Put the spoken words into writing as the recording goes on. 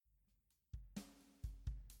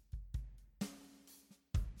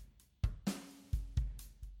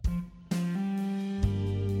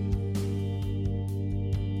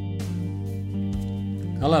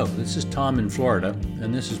Hello, this is Tom in Florida,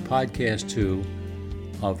 and this is podcast 2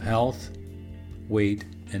 of Health, Weight,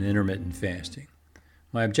 and Intermittent Fasting.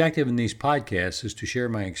 My objective in these podcasts is to share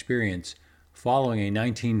my experience following a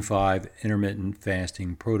 19-5 intermittent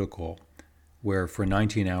fasting protocol, where for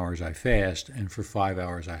 19 hours I fast and for 5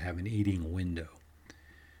 hours I have an eating window.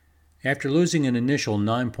 After losing an initial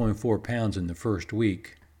 9.4 pounds in the first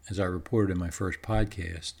week, as I reported in my first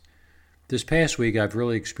podcast, this past week I've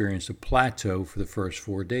really experienced a plateau for the first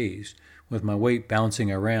 4 days, with my weight bouncing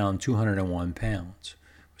around 201 pounds.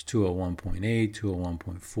 It was 201.8,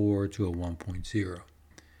 201.4, 201.0.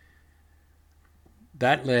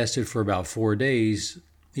 That lasted for about 4 days,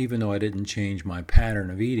 even though I didn't change my pattern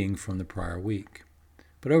of eating from the prior week.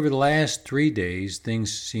 But over the last 3 days,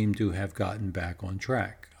 things seem to have gotten back on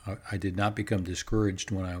track. I did not become discouraged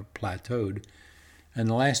when I plateaued, and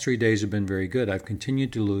the last 3 days have been very good. I've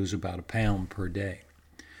continued to lose about a pound per day.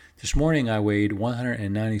 This morning I weighed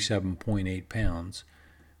 197.8 pounds,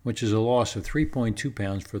 which is a loss of 3.2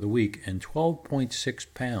 pounds for the week and 12.6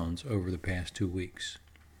 pounds over the past 2 weeks.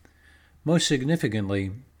 Most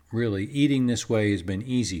significantly, really, eating this way has been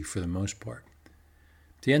easy for the most part.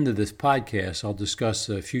 At the end of this podcast, I'll discuss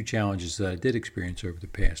a few challenges that I did experience over the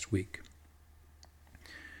past week.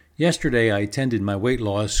 Yesterday, I attended my weight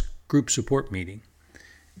loss group support meeting,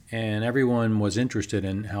 and everyone was interested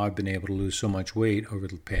in how I've been able to lose so much weight over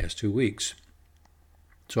the past 2 weeks.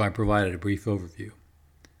 So I provided a brief overview.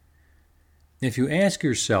 If you ask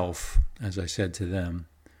yourself, as I said to them,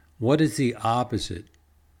 what is the opposite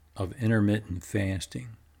of intermittent fasting?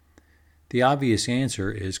 The obvious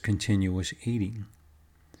answer is continuous eating.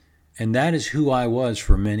 And that is who I was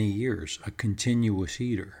for many years, a continuous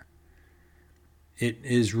eater. It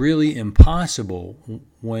is really impossible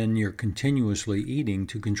when you're continuously eating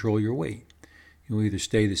to control your weight. You'll either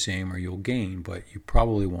stay the same or you'll gain, but you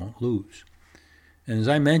probably won't lose. And as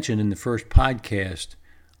I mentioned in the first podcast,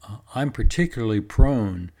 I'm particularly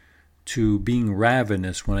prone to being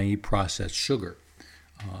ravenous when I eat processed sugar.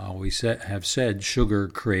 I always have said sugar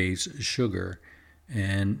craves sugar,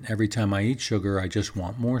 and every time I eat sugar, I just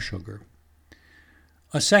want more sugar.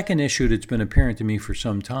 A second issue that's been apparent to me for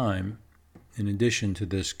some time, in addition to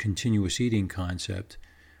this continuous eating concept,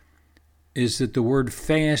 is that the word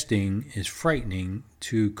fasting is frightening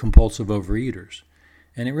to compulsive overeaters.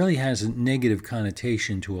 And it really has a negative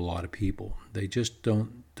connotation to a lot of people. They just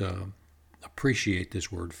don't appreciate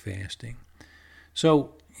this word fasting.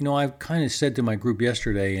 So, I've kind of said to my group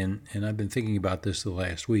yesterday, and I've been thinking about this the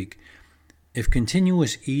last week, if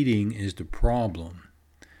continuous eating is the problem,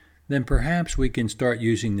 then perhaps we can start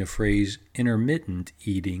using the phrase intermittent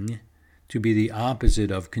eating to be the opposite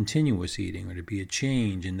of continuous eating, or to be a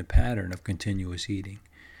change in the pattern of continuous eating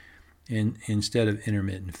instead of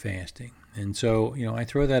intermittent fasting. And so, I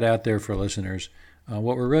throw that out there for listeners.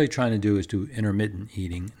 What we're really trying to do is do intermittent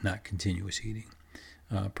eating, not continuous eating.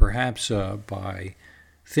 Perhaps by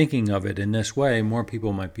thinking of it in this way, more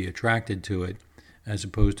people might be attracted to it, as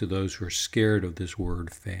opposed to those who are scared of this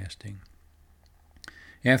word fasting.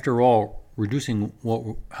 After all, reducing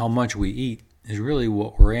how much we eat is really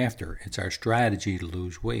what we're after. It's our strategy to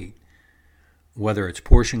lose weight. Whether it's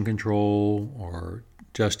portion control, or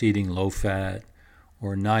just eating low fat,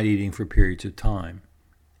 or not eating for periods of time.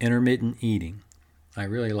 Intermittent eating. I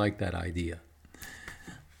really like that idea.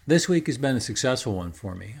 This week has been a successful one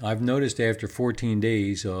for me. I've noticed after 14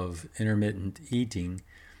 days of intermittent eating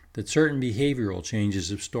that certain behavioral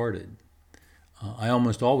changes have started. I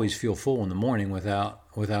almost always feel full in the morning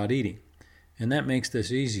without eating, and that makes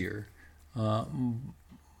this easier.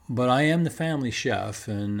 But I am the family chef,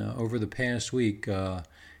 and over the past week, I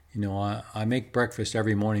make breakfast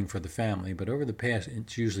every morning for the family, but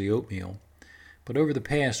it's usually oatmeal. But over the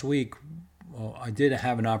past week, I did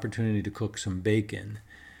have an opportunity to cook some bacon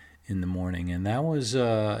in the morning, and that was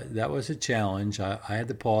a challenge. I had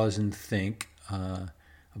to pause and think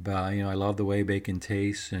about, I love the way bacon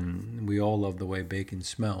tastes, and we all love the way bacon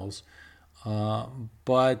smells.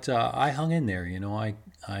 But I hung in there.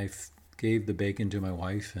 I gave the bacon to my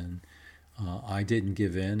wife, and I didn't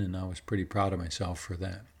give in, and I was pretty proud of myself for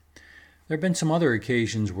that. There have been some other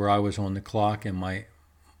occasions where I was on the clock and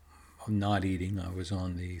not eating. I was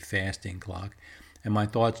on the fasting clock, and my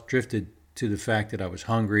thoughts drifted to the fact that I was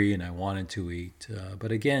hungry and I wanted to eat.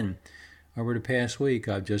 But again, over the past week,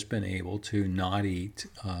 I've just been able to not eat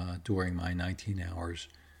during my 19 hours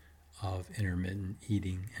of intermittent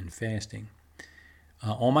eating and fasting.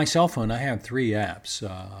 On my cell phone, I have 3 apps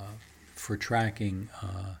for tracking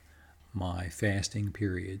my fasting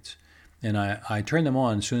periods. And I turn them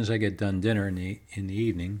on as soon as I get done dinner in the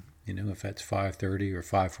evening, if that's 5:30 or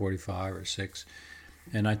 5:45 or 6.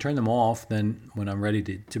 And I turn them off then when I'm ready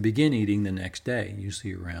to begin eating the next day,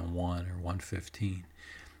 usually around 1 or 1:15.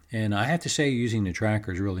 And I have to say, using the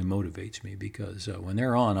trackers really motivates me because when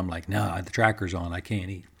they're on, I'm like, nah, the tracker's on, I can't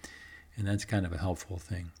eat. And that's kind of a helpful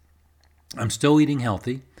thing. I'm still eating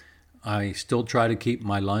healthy. I still try to keep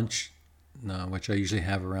my lunch, which I usually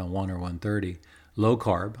have around 1 or 1:30, low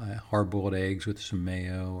carb. Hard-boiled eggs with some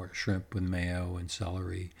mayo, or shrimp with mayo and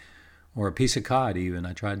celery, or a piece of cod even.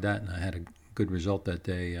 I tried that and I had a good result that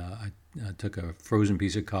day. I took a frozen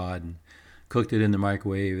piece of cod and cooked it in the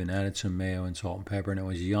microwave and added some mayo and salt and pepper, and it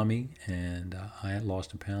was yummy, and I had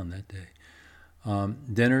lost a pound that day.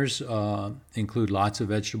 Dinners include lots of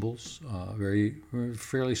vegetables,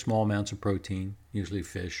 fairly small amounts of protein, usually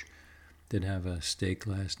fish. Did have a steak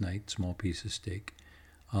last night, small piece of steak.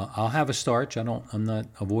 I'll have a starch. I'm not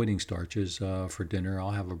avoiding starches for dinner.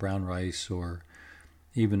 I'll have a brown rice or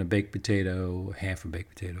even a baked potato, half a baked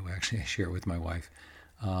potato. Actually, I share it with my wife,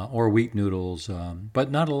 or wheat noodles,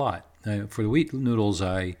 but not a lot. For the wheat noodles,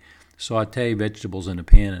 I saute vegetables in a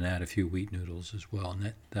pan and add a few wheat noodles as well,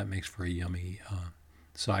 and that makes for a yummy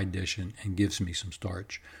side dish and gives me some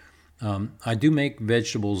starch. I do make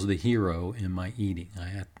vegetables the hero in my eating. I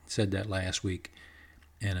had said that last week,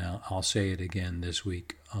 and I'll say it again this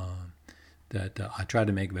week, that I try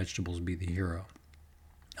to make vegetables be the hero.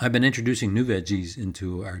 I've been introducing new veggies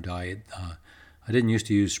into our diet. I didn't used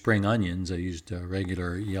to use spring onions. I used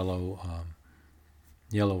regular yellow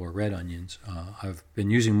or red onions. I've been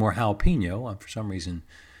using more jalapeno. For some reason,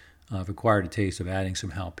 I've acquired a taste of adding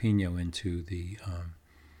some jalapeno into the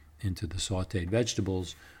sautéed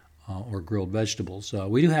vegetables or grilled vegetables.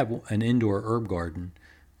 We do have an indoor herb garden,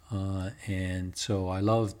 and so I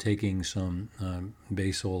love taking some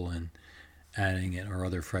basil and adding it, or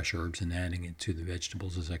other fresh herbs, and adding it to the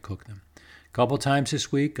vegetables as I cook them. A couple times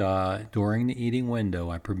this week, during the eating window,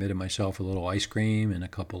 I permitted myself a little ice cream and a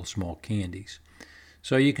couple of small candies.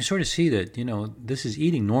 So you can sort of see that, this is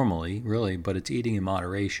eating normally, really, but it's eating in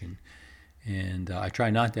moderation. And I try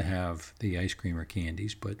not to have the ice cream or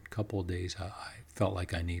candies, but a couple of days I felt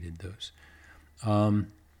like I needed those.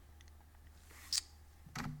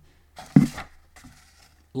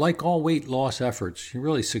 Like all weight loss efforts,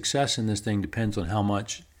 really success in this thing depends on how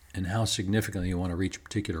much and how significantly you want to reach a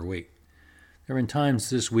particular weight. There have been times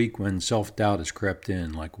this week when self-doubt has crept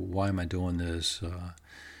in, like, why am I doing this?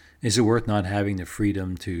 Is it worth not having the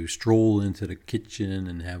freedom to stroll into the kitchen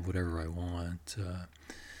and have whatever I want?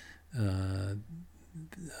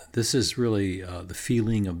 This is really the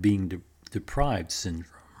feeling of being deprived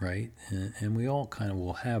syndrome, right? And we all kind of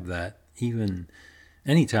will have that even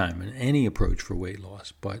anytime in any approach for weight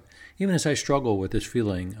loss. But even as I struggle with this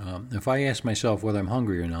feeling, if I ask myself whether I'm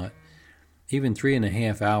hungry or not, even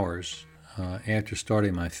 3.5 hours after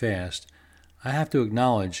starting my fast, I have to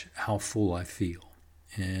acknowledge how full I feel.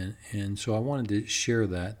 And so I wanted to share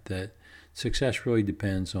that success really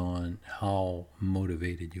depends on how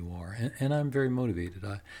motivated you are. And I'm very motivated.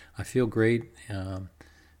 I feel great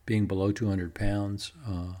being below 200 pounds.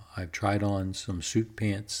 I've tried on some suit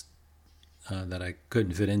pants that I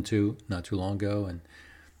couldn't fit into not too long ago,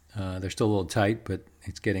 and they're still a little tight, but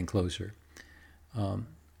it's getting closer.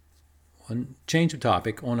 Change of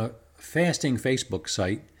topic. On a fasting Facebook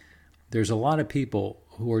site, there's a lot of people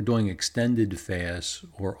who are doing extended fasts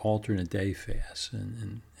or alternate day fasts,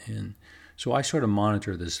 and so I sort of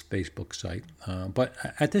monitor this Facebook site. But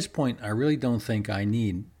at this point, I really don't think I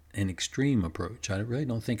need an extreme approach. I really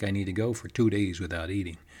don't think I need to go for 2 days without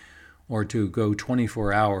eating, or to go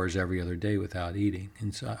 24 hours every other day without eating.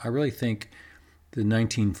 And so I really think the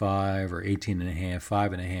 19.5 or 18.5,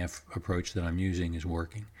 5.5 approach that I'm using is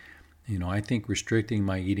working. I think restricting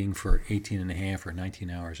my eating for 18.5 or 19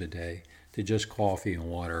 hours a day to just coffee and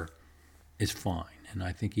water is fine. And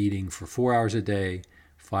I think eating for 4 hours a day,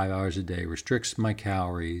 5 hours a day restricts my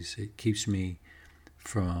calories. It keeps me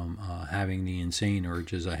from having the insane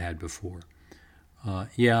urges I had before.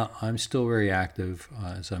 I'm still very active,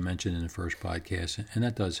 as I mentioned in the first podcast, and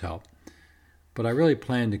that does help. But I really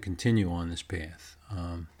plan to continue on this path.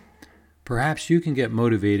 Perhaps you can get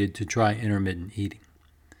motivated to try intermittent eating.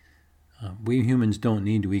 We humans don't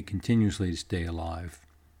need to eat continuously to stay alive.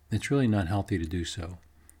 It's really not healthy to do so.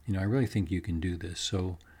 I really think you can do this.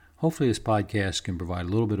 So hopefully this podcast can provide a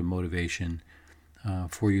little bit of motivation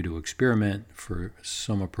for you to experiment for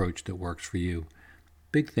some approach that works for you.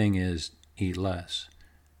 Big thing is eat less.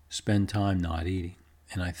 Spend time not eating.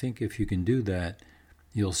 And I think if you can do that,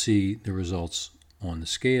 you'll see the results on the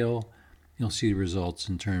scale. You'll see the results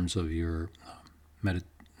in terms of your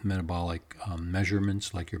metabolic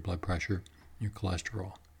measurements like your blood pressure, your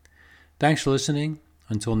cholesterol. Thanks for listening.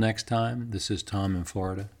 Until next time, this is Tom in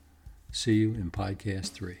Florida. See you in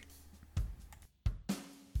podcast 3.